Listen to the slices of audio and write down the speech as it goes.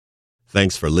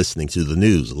Thanks for listening to the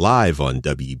news live on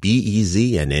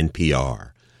WBEZ and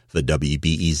NPR. The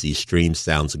WBEZ stream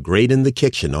sounds great in the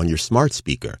kitchen on your smart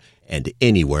speaker and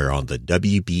anywhere on the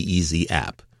WBEZ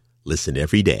app. Listen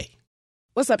every day.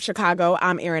 What's up, Chicago?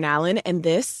 I'm Erin Allen, and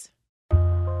this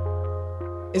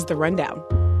is The Rundown.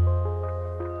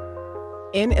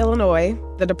 In Illinois,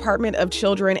 the Department of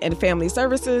Children and Family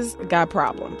Services got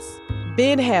problems.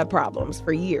 Been had problems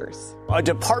for years. A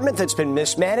department that's been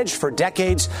mismanaged for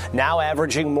decades, now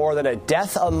averaging more than a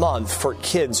death a month for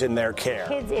kids in their care.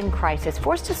 Kids in crisis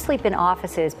forced to sleep in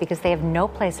offices because they have no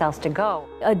place else to go.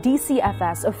 A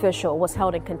DCFS official was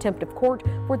held in contempt of court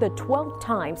for the 12th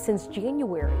time since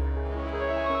January.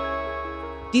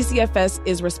 DCFS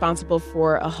is responsible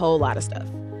for a whole lot of stuff,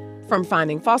 from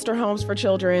finding foster homes for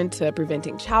children to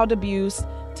preventing child abuse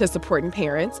to supporting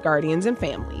parents, guardians, and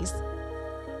families.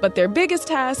 But their biggest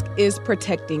task is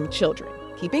protecting children,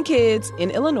 keeping kids in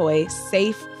Illinois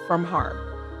safe from harm.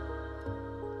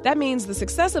 That means the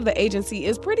success of the agency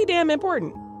is pretty damn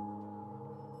important.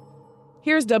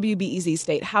 Here's WBEZ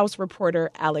State House reporter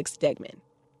Alex Degman.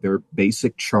 Their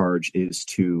basic charge is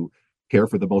to care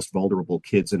for the most vulnerable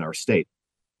kids in our state.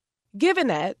 Given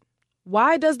that,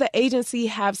 why does the agency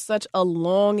have such a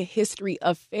long history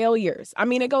of failures? I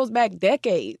mean, it goes back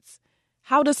decades.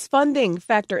 How does funding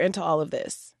factor into all of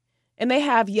this? And they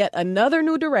have yet another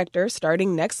new director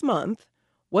starting next month.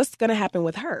 What's going to happen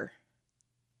with her?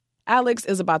 Alex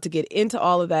is about to get into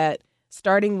all of that,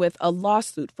 starting with a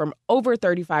lawsuit from over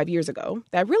 35 years ago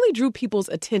that really drew people's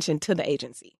attention to the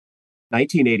agency.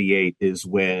 1988 is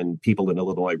when people in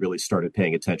Illinois really started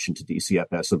paying attention to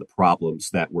DCFS and the problems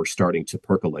that were starting to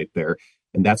percolate there.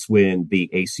 And that's when the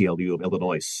ACLU of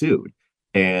Illinois sued.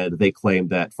 And they claimed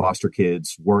that foster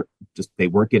kids weren't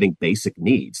getting basic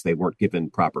needs. They weren't given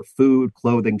proper food,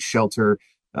 clothing, shelter.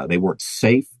 They weren't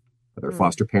safe. Their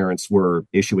foster parents were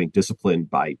issuing discipline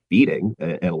by beating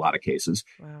in a lot of cases.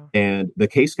 Wow. And the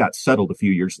case got settled a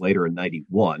few years later in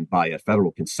 91 by a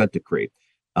federal consent decree.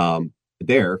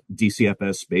 There,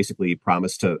 DCFS basically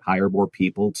promised to hire more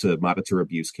people to monitor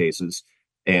abuse cases,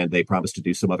 and they promised to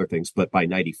do some other things. But by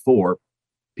 94,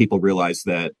 people realized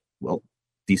that, well,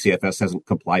 DCFS hasn't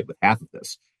complied with half of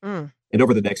this. And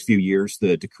over the next few years,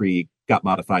 the decree got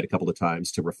modified a couple of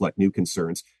times to reflect new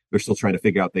concerns. They're still trying to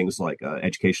figure out things like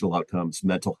educational outcomes,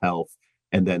 mental health,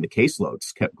 and then the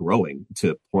caseloads kept growing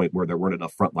to a point where there weren't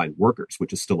enough frontline workers,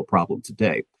 which is still a problem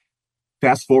today.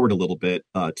 Fast forward a little bit,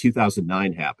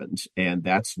 2009 happened, and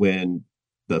that's when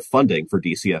the funding for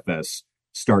DCFS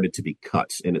started to be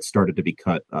cut, and it started to be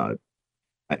cut,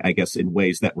 I guess, in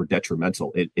ways that were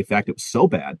detrimental. In fact, it was so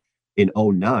bad. In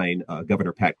 2009,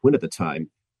 Governor Pat Quinn at the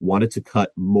time wanted to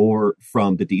cut more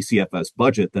from the DCFS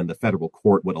budget than the federal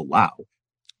court would allow.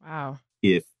 Wow.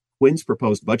 If Quinn's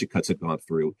proposed budget cuts had gone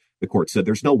through, the court said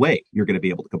there's no way you're going to be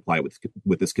able to comply with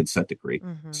this consent decree.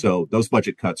 Mm-hmm. So those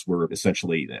budget cuts were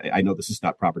essentially, I know this is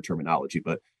not proper terminology,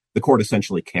 but the court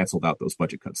essentially canceled out those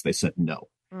budget cuts. They said no.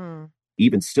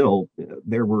 Even still,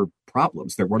 there were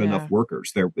problems. There weren't enough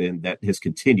workers there, and that has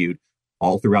continued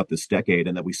all throughout this decade.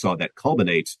 And then we saw that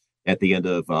culminate at the end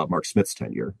of Marc Smith's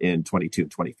tenure in 22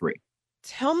 and 23.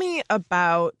 Tell me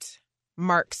about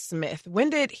Marc Smith. When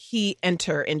did he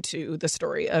enter into the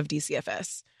story of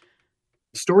DCFS?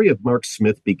 The story of Marc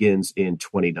Smith begins in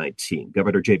 2019.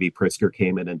 Governor J.B. Pritzker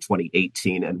came in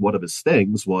 2018, and one of his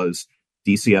things was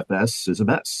DCFS is a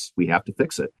mess. We have to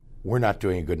fix it. We're not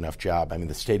doing a good enough job. I mean,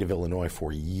 the state of Illinois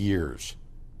for years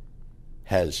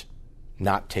has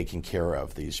not taken care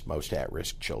of these most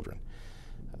at-risk children.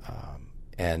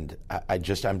 And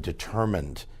I'm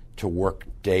determined to work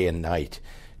day and night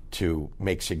to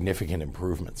make significant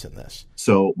improvements in this.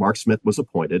 So Marc Smith was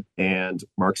appointed, and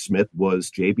Marc Smith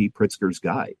was J.B. Pritzker's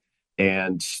guy.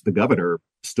 And the governor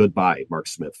stood by Marc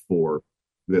Smith through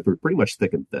pretty much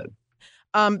thick and thin.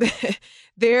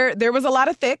 There was a lot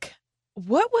of thick.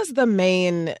 What was the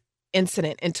main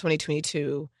incident in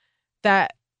 2022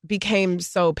 that became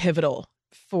so pivotal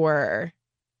for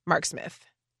Marc Smith?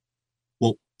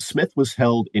 Well, Smith was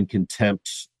held in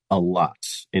contempt a lot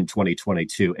in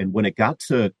 2022. And when it got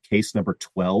to case number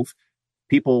 12,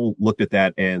 people looked at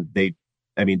that and they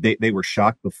were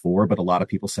shocked before, but a lot of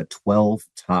people said 12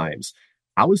 times.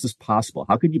 How is this possible?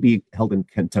 How could you be held in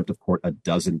contempt of court a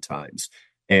dozen times?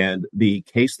 And the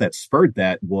case that spurred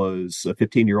that was a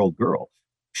 15-year-old girl.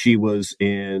 She was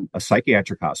in a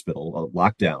psychiatric hospital,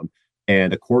 locked down,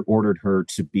 and a court ordered her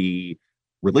to be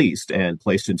released and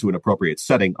placed into an appropriate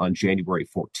setting on January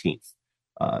 14th.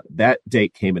 That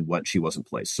date came and went. She wasn't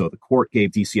placed. So the court gave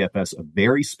DCFS a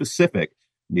very specific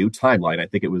new timeline. I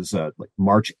think it was like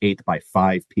March 8th by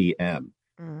 5 p.m.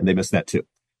 And they missed that too.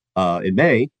 In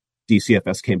May,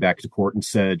 DCFS came back to court and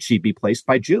said she'd be placed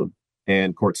by June.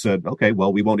 And court said, okay,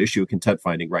 well, we won't issue a contempt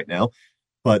finding right now.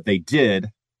 But they did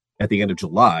at the end of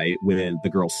July when the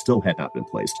girl still had not been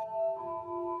placed.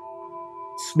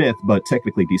 Smith, but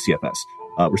technically DCFS,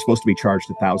 were supposed to be charged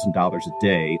 $1,000 a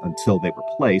day until they were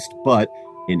placed. But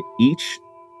in each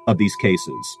of these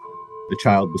cases, the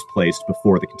child was placed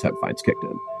before the contempt fines kicked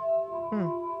in.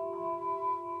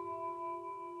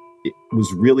 It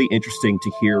was really interesting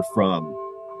to hear from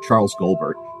Charles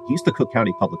Goldberg. He's the Cook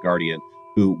County Public Guardian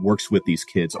who works with these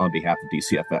kids on behalf of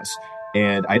DCFS.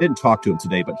 And I didn't talk to him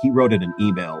today, but he wrote in an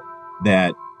email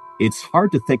that it's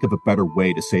hard to think of a better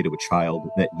way to say to a child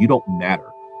that you don't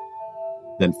matter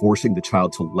than forcing the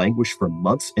child to languish for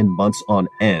months and months on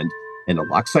end in a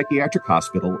locked psychiatric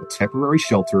hospital, a temporary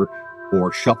shelter,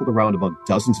 or shuffled around among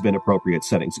dozens of inappropriate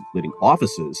settings, including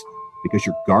offices, because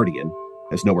your guardian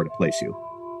has nowhere to place you.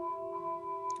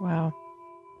 Wow.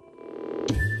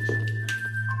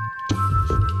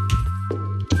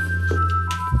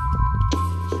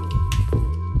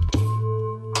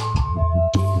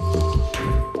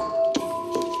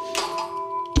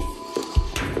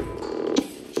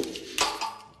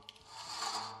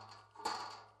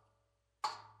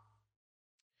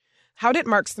 How did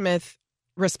Marc Smith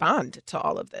respond to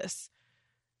all of this?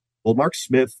 Well, Marc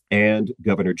Smith and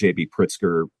Governor J.B.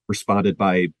 Pritzker responded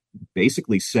by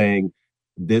basically saying,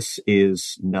 this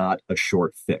is not a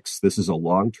short fix. This is a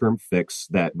long-term fix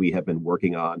that we have been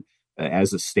working on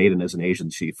as a state and as an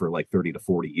agency for like 30 to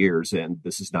 40 years, and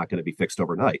this is not going to be fixed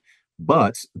overnight.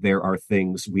 But there are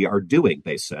things we are doing,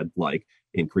 they said, like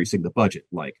increasing the budget,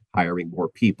 like hiring more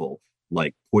people,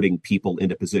 like putting people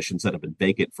into positions that have been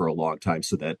vacant for a long time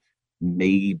so that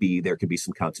maybe there could be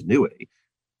some continuity.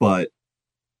 But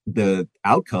the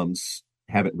outcomes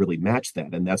haven't really matched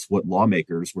that. And that's what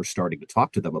lawmakers were starting to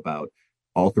talk to them about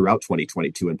all throughout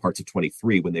 2022 and parts of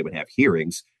 23 when they would have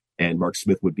hearings. And Marc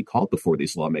Smith would be called before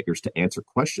these lawmakers to answer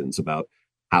questions about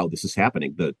how this is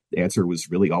happening. The answer was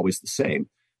really always the same.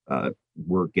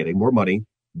 We're getting more money.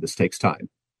 This takes time.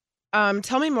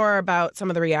 Tell me more about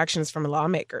some of the reactions from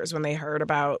lawmakers when they heard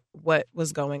about what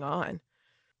was going on.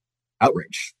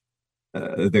 Outrage.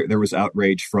 There was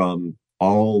outrage from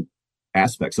all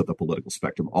aspects of the political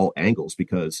spectrum, all angles,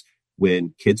 because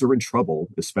when kids are in trouble,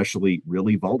 especially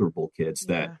really vulnerable kids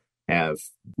that have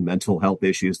mental health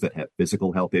issues, that have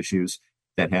physical health issues,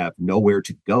 that have nowhere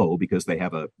to go because they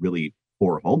have a really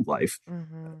poor home life,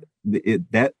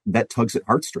 that tugs at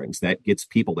heartstrings, that gets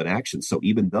people in action. So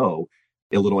even though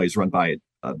Illinois is run by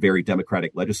a very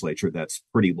democratic legislature that's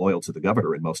pretty loyal to the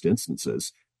governor in most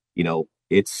instances, you know,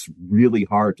 it's really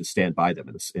hard to stand by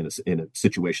them in a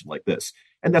situation like this.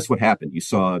 And that's what happened. You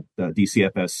saw the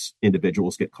DCFS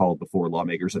individuals get called before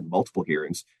lawmakers in multiple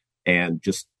hearings and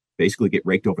just basically get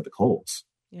raked over the coals.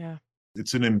 Yeah.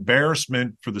 It's an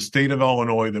embarrassment for the state of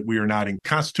Illinois that we are not in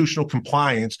constitutional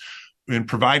compliance in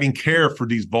providing care for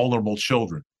these vulnerable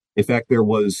children. In fact, there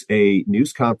was a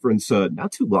news conference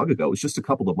not too long ago, it was just a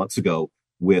couple of months ago,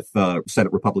 with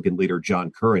Senate Republican leader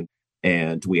John Curran.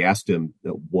 And we asked him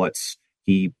what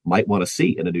he might want to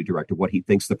see in a new director, what he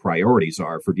thinks the priorities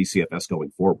are for DCFS going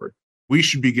forward. We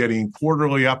should be getting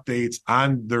quarterly updates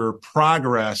on their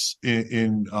progress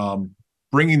in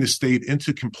bringing the state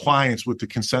into compliance with the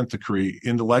consent decree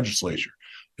in the legislature.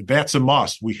 That's a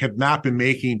must. We have not been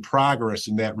making progress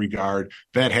in that regard.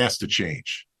 That has to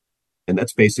change. And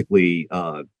that's basically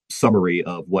a summary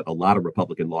of what a lot of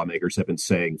Republican lawmakers have been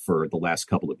saying for the last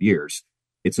couple of years.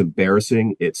 It's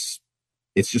embarrassing. It's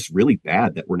just really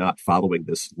bad that we're not following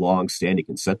this long-standing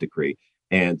consent decree,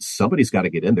 and somebody's got to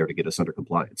get in there to get us under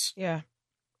compliance. Yeah.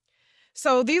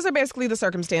 So these are basically the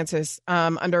circumstances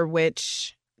under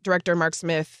which Director Marc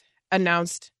Smith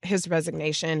announced his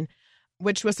resignation,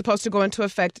 which was supposed to go into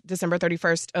effect December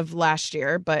 31st of last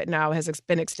year, but now has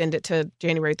been extended to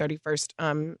January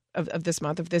 31st of this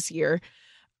month, of this year.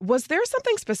 Was there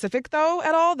something specific, though,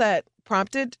 at all that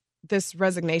prompted this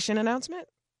resignation announcement?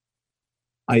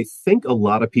 I think a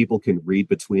lot of people can read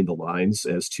between the lines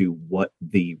as to what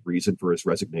the reason for his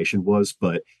resignation was,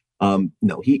 but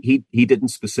no, he didn't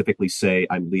specifically say,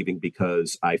 I'm leaving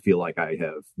because I feel like I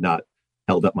have not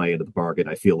held up my end of the bargain.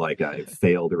 I feel like I've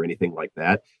failed or anything like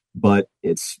that, but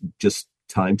it's just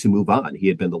time to move on. He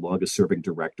had been the longest serving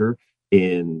director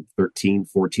in 13,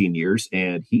 14 years,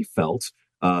 and he felt,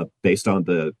 based on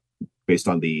the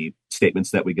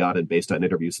statements that we got and based on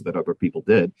interviews that other people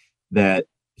did, that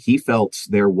he felt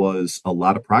there was a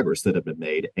lot of progress that had been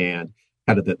made, and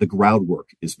kind of the groundwork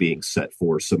is being set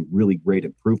for some really great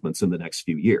improvements in the next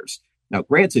few years. Now,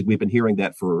 granted, we've been hearing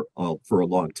that for a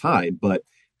long time, but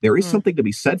there is something to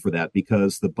be said for that,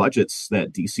 because the budgets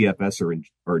that DCFS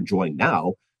are enjoying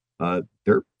now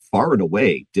they're far and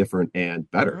away different and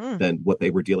better than what they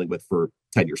were dealing with for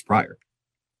 10 years prior.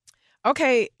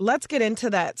 Okay, let's get into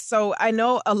that. So I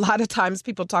know a lot of times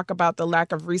people talk about the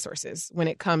lack of resources when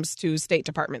it comes to state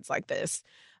departments like this.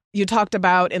 You talked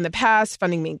about in the past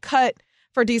funding being cut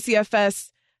for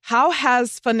DCFS. How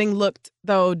has funding looked,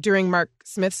 though, during Marc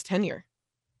Smith's tenure?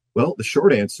 Well, the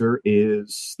short answer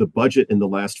is the budget in the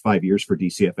last 5 years for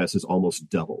DCFS has almost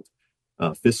doubled.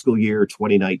 Fiscal year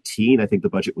 2019, I think the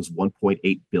budget was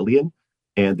 $1.8 billion.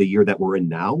 And the year that we're in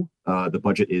now, the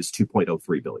budget is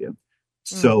 $2.03 billion.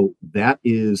 So that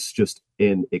is just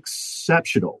an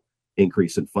exceptional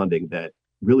increase in funding that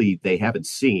really they haven't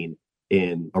seen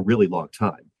in a really long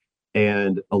time.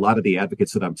 And a lot of the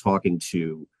advocates that I'm talking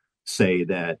to say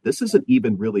that this isn't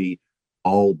even really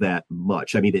all that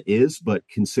much. I mean, it is, but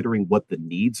considering what the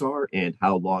needs are and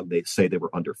how long they say they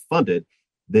were underfunded,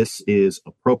 this is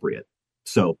appropriate.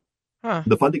 So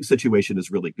the funding situation is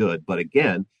really good. But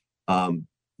again,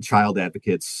 child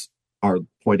advocates are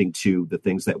pointing to the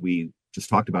things that we just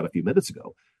talked about a few minutes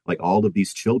ago. Like all of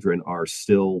these children are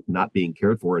still not being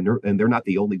cared for, and they're not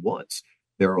the only ones.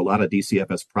 There are a lot of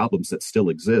DCFS problems that still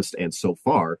exist. And so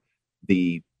far,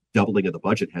 the doubling of the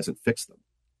budget hasn't fixed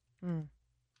them.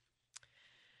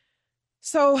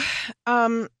 So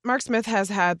Marc Smith has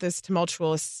had this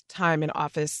tumultuous time in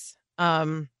office.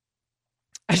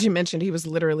 As you mentioned, he was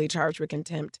literally charged with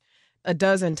contempt a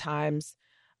dozen times.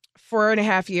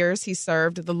 4.5 years he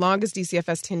served, the longest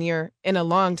DCFS tenure in a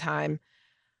long time.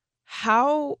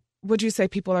 How would you say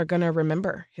people are going to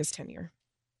remember his tenure?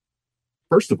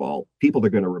 First of all, people are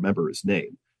going to remember his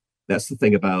name. That's the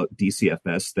thing about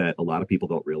DCFS that a lot of people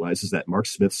don't realize is that Marc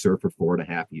Smith served for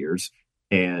 4.5 years.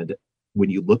 And when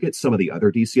you look at some of the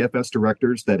other DCFS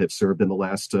directors that have served in the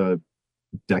last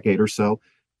decade or so,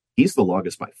 he's the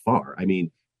longest by far. I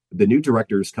mean, the new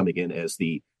director is coming in as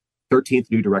the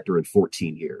 13th new director in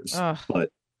 14 years, but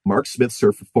Marc Smith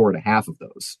served for 4.5 of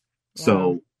those. Wow.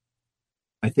 So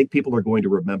I think people are going to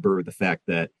remember the fact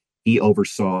that he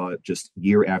oversaw just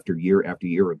year after year after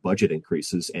year of budget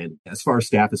increases. And as far as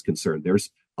staff is concerned,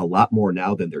 there's a lot more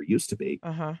now than there used to be.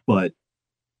 But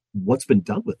what's been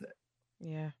done with it?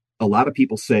 Yeah. A lot of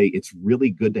people say it's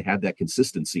really good to have that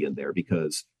consistency in there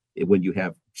because when you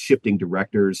have shifting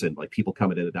directors and like people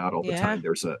coming in and out all the time,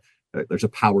 there's a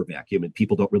power vacuum and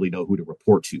people don't really know who to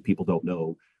report to. People don't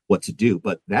know what to do,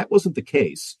 but that wasn't the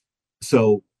case.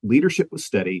 So leadership was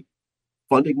steady,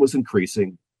 funding was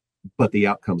increasing, but the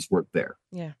outcomes weren't there.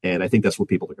 Yeah. And I think that's what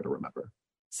people are going to remember.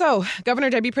 So Governor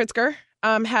J.B. Pritzker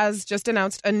has just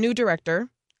announced a new director,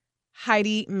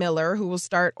 Heidi Mueller, who will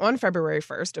start on February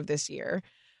 1st of this year.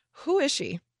 Who is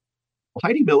she?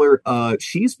 Heidi Mueller,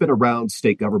 she's been around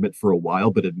state government for a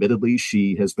while, but admittedly,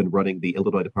 she has been running the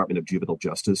Illinois Department of Juvenile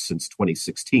Justice since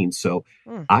 2016. So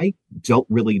I don't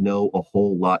really know a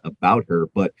whole lot about her,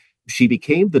 but she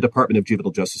became the Department of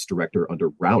Juvenile Justice Director under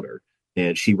Rauner,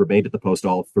 and she remained at the post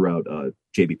all throughout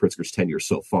J.B. Pritzker's tenure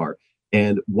so far.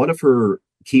 And one of her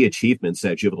key achievements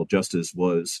at juvenile justice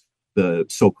was the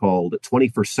so-called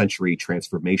 21st Century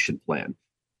Transformation Plan.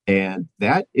 And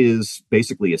that is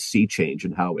basically a sea change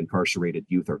in how incarcerated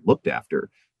youth are looked after.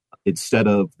 Instead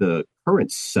of the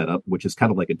current setup, which is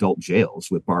kind of like adult jails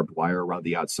with barbed wire around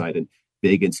the outside and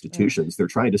big institutions, they're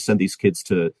trying to send these kids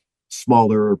to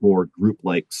smaller, more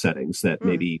group-like settings that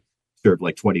maybe serve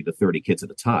like 20 to 30 kids at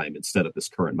a time instead of this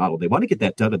current model. They want to get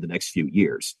that done in the next few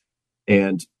years.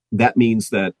 And that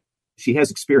means that she has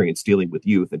experience dealing with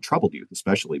youth and troubled youth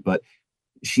especially, but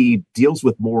she deals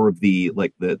with more of the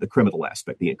criminal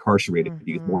aspect, the incarcerated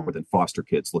youth, more than foster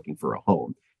kids looking for a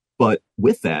home. But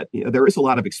with that, there is a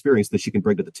lot of experience that she can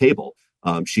bring to the table.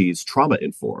 She's trauma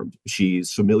informed.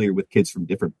 She's familiar with kids from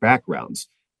different backgrounds.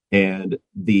 And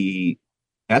the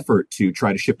effort to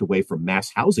try to shift away from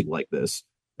mass housing like this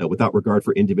without regard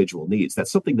for individual needs,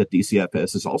 that's something that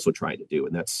DCFS is also trying to do.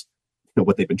 And that's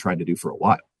what they've been trying to do for a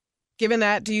while. Given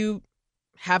that, do you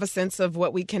have a sense of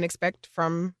what we can expect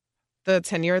from the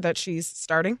tenure that she's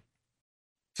starting?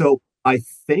 So I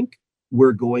think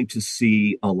we're going to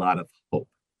see a lot of hope.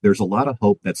 There's a lot of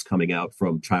hope that's coming out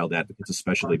from child advocates,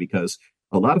 especially because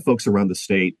a lot of folks around the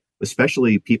state,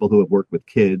 especially people who have worked with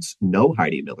kids, know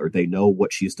Heidi Mueller. They know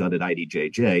what she's done at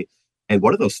IDJJ. And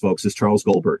one of those folks is Charles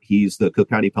Goldberg. He's the Cook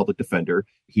County Public Defender.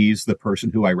 He's the person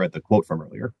who I read the quote from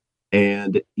earlier.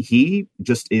 And he's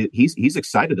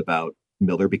excited about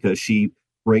Mueller because she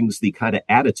brings the kind of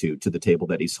attitude to the table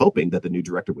that he's hoping that the new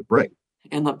director would bring.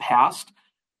 In the past,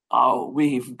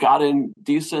 we've gotten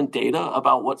decent data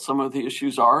about what some of the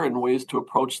issues are and ways to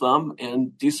approach them.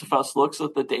 And DCFS looks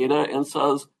at the data and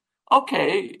says,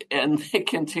 okay. And they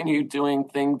continued doing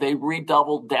things. They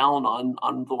redoubled down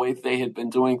on the way they had been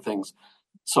doing things.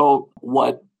 So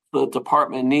what the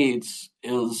department needs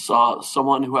is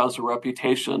someone who has a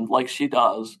reputation, like she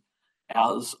does,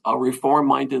 as a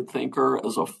reform-minded thinker,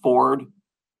 as a forward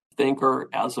thinker,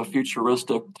 as a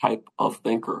futuristic type of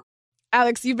thinker.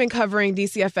 Alex, you've been covering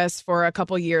DCFS for a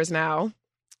couple years now.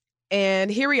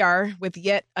 And here we are with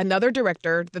yet another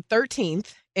director, the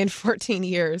 13th in 14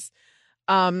 years.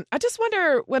 I just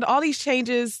wonder, with all these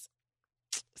changes,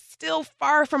 still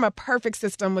far from a perfect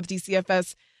system with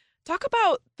DCFS, talk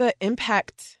about the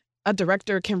impact a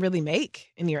director can really make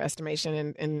in your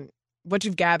estimation and what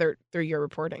you've gathered through your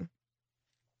reporting.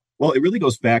 Well, it really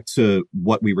goes back to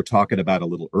what we were talking about a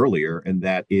little earlier, and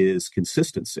that is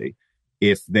consistency.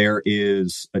 If there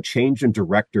is a change in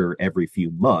director every few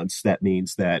months, that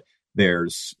means that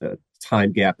there's a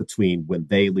time gap between when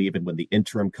they leave and when the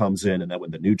interim comes in, and then when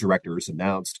the new director is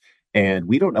announced. And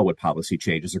we don't know what policy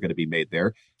changes are going to be made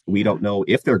there. We don't know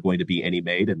if there are going to be any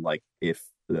made. And like, if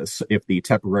the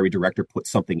temporary director puts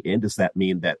something in, does that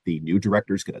mean that the new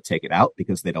director is going to take it out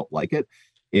because they don't like it?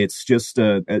 It's just,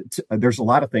 there's a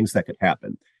lot of things that could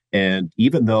happen. And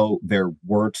even though there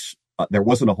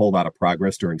wasn't a whole lot of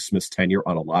progress during Smith's tenure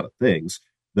on a lot of things,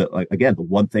 the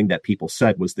one thing that people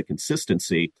said was the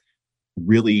consistency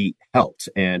really helped.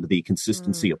 And the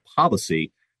consistency of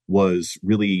policy was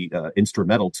really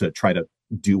instrumental to try to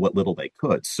do what little they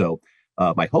could. So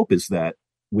my hope is that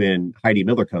when Heidi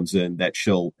Mueller comes in, that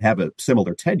she'll have a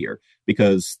similar tenure,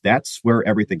 because that's where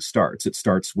everything starts. It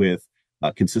starts with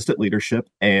consistent leadership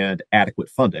and adequate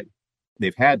funding.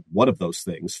 They've had one of those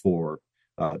things for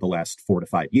the last 4 to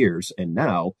 5 years, and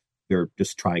now they're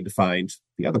just trying to find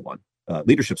the other one,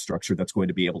 leadership structure that's going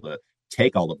to be able to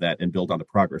take all of that and build on the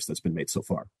progress that's been made so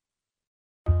far.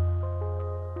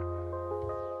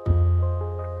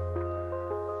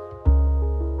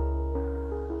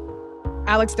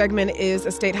 Alex Degman is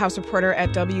a State House reporter at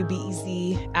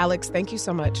WBEZ. Alex, thank you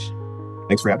so much.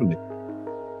 Thanks for having me.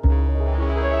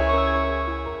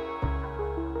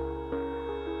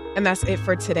 And that's it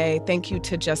for today. Thank you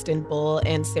to Justin Bull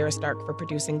and Sarah Stark for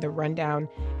producing The Rundown,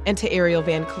 and to Ariel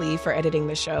Van Clee for editing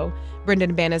the show.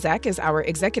 Brendan Banaszak is our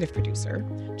executive producer.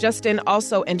 Justin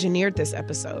also engineered this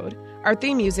episode. Our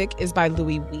theme music is by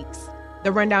Louis Weeks.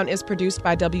 The Rundown is produced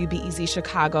by WBEZ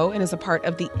Chicago and is a part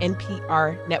of the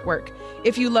NPR network.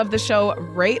 If you love the show,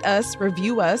 rate us,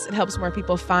 review us. It helps more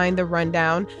people find The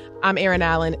Rundown. I'm Erin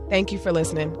Allen. Thank you for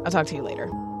listening. I'll talk to you later.